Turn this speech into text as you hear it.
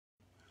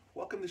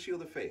Welcome to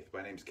Shield of Faith.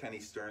 My name's Kenny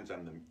Stearns.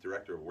 I'm the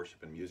Director of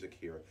Worship and Music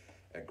here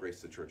at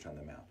Grace the Church on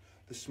the Mount.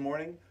 This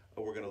morning,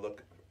 we're going to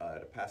look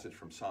at a passage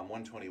from Psalm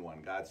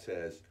 121. God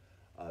says,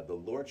 the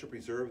Lord shall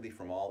preserve thee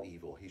from all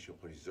evil. He shall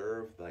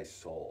preserve thy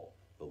soul.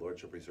 The Lord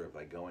shall preserve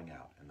thy going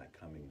out and thy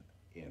coming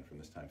in from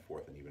this time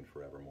forth and even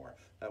forevermore.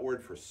 That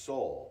word for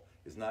soul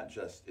is not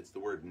just, it's the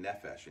word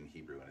nephesh in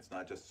Hebrew, and it's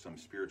not just some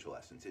spiritual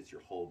essence. It's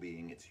your whole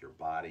being, it's your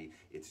body,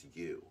 it's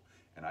you.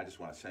 And I just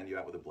want to send you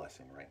out with a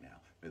blessing right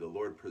now. May the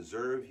Lord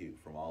preserve you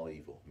from all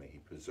evil. May he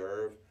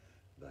preserve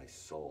thy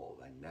soul,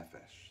 thy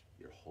nephesh,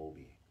 your whole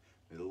being.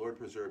 May the Lord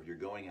preserve your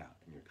going out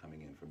and your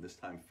coming in from this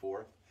time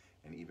forth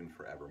and even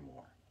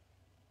forevermore.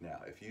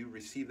 Now, if you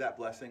receive that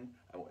blessing,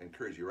 I will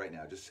encourage you right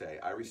now, just say,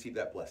 I receive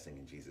that blessing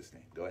in Jesus'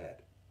 name. Go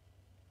ahead.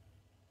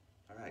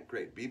 All right,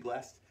 great. Be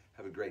blessed.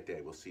 Have a great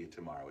day. We'll see you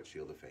tomorrow at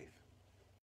Shield of Faith.